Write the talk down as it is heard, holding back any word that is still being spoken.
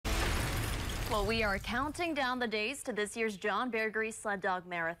Well, we are counting down the days to this year's Beargrease Sled Dog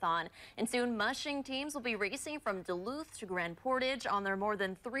Marathon. And soon, mushing teams will be racing from Duluth to Grand Portage on their more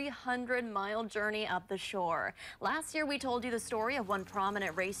than 300-mile journey up the shore. Last year, we told you the story of one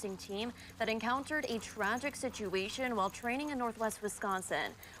prominent racing team that encountered a tragic situation while training in northwest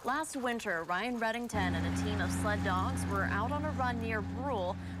Wisconsin. Last winter, Ryan Reddington and a team of sled dogs were out on a run near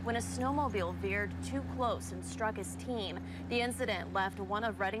Brule when a snowmobile veered too close and struck his team. The incident left one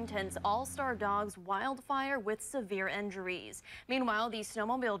of Reddington's all-star dogs, Wildfire, with severe injuries. Meanwhile, the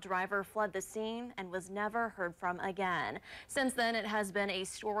snowmobile driver fled the scene and was never heard from again. Since then, it has been a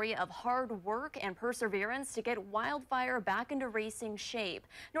story of hard work and perseverance to get Wildfire back into racing shape.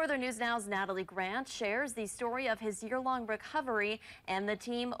 Northern News Now's Natalie Grant shares the story of his year-long recovery and the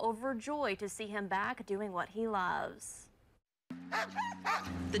team overjoyed to see him back doing what he loves.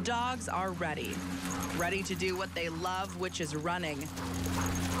 The dogs are ready to do what they love, which is running.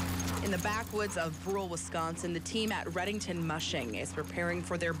 In the backwoods of Brule, Wisconsin, the team at Reddington Mushing is preparing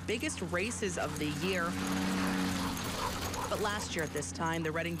for their biggest races of the year. But last year at this time, the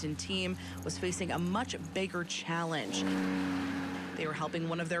Reddington team was facing a much bigger challenge. They were helping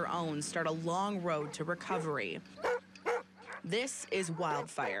one of their own start a long road to recovery. This is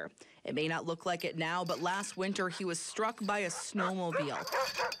Wildfire. It may not look like it now, but last winter he was struck by a snowmobile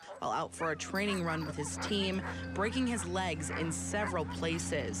while out for a training run with his team, breaking his legs in several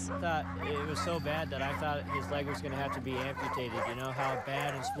places. I thought it was so bad that I thought his leg was going to have to be amputated. You know how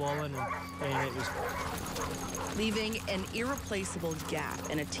bad and swollen and it was. Leaving an irreplaceable gap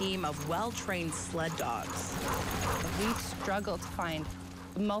in a team of well-trained sled dogs. We struggled to find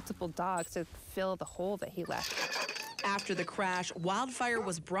multiple dogs to fill the hole that he left. After the crash, Wildfire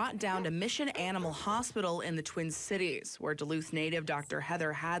was brought down to Mission Animal Hospital in the Twin Cities, where Duluth native Dr.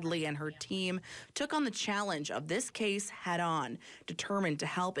 Heather Hadley and her team took on the challenge of this case head-on, determined to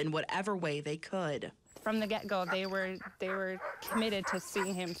help in whatever way they could. From the get-go, they were committed to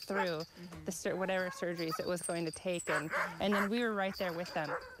seeing him through whatever surgeries it was going to take, and then we were right there with them.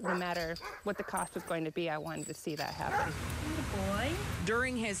 No matter what the cost was going to be, I wanted to see that happen. Boy.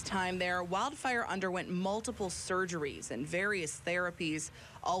 During his time there, Wildfire underwent multiple surgeries and various therapies,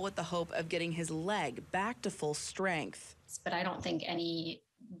 all with the hope of getting his leg back to full strength. But I don't think any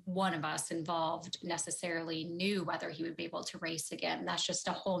one of us involved necessarily knew whether he would be able to race again. That's just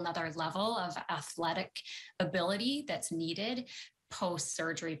a whole nother level of athletic ability that's needed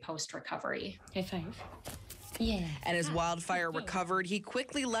post-surgery, post-recovery. High five. Yeah. And as Wildfire recovered, he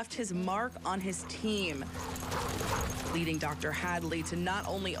quickly left his mark on his team, leading Dr. Hadley to not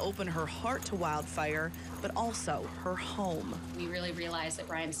only open her heart to Wildfire, but also her home. We really realized that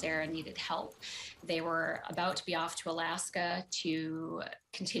Ryan and Sarah needed help. They were about to be off to Alaska to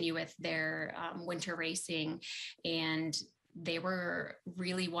continue with their winter racing, and they were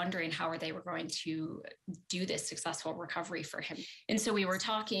really wondering how they were going to do this successful recovery for him. And so we were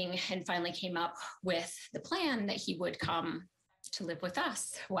talking and finally came up with the plan that he would come to live with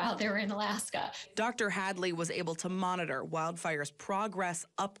us while they were in Alaska. Dr. Hadley was able to monitor Wildfire's progress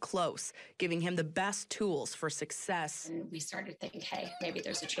up close, giving him the best tools for success. And we started thinking, hey, maybe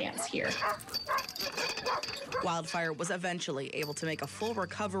there's a chance here. Wildfire was eventually able to make a full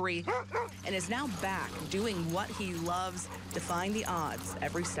recovery and is now back doing what he loves, defying the odds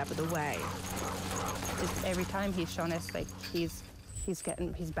every step of the way. Just every time he's shown us like he's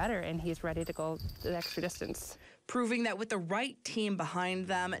better and he's ready to go the extra distance. Proving that with the right team behind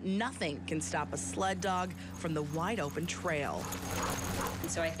them, nothing can stop a sled dog from the wide open trail. And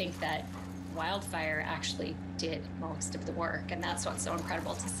so I think that Wildfire actually did most of the work, and that's what's so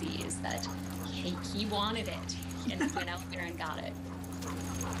incredible to see is that he wanted it and he went out there and got it.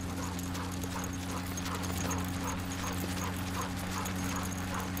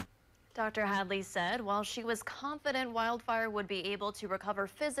 Dr. Hadley said while she was confident Wildfire would be able to recover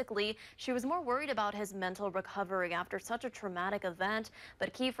physically, she was more worried about his mental recovery after such a traumatic event.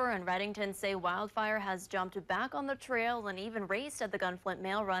 But Kiefer and Reddington say Wildfire has jumped back on the trail and even raced at the Gunflint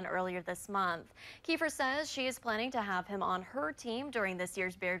Mail Run earlier this month. Kiefer says she is planning to have him on her team during this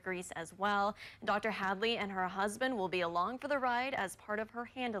year's Beargrease as well. Dr. Hadley and her husband will be along for the ride as part of her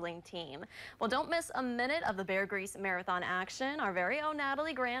handling team. Well, don't miss a minute of the Beargrease Marathon action. Our very own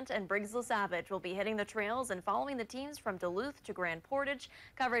Natalie Grant and Briggs Savage will be hitting the trails and following the teams from Duluth to Grand Portage.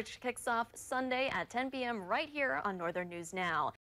 Coverage kicks off Sunday at 10 p.m. right here on Northern News Now.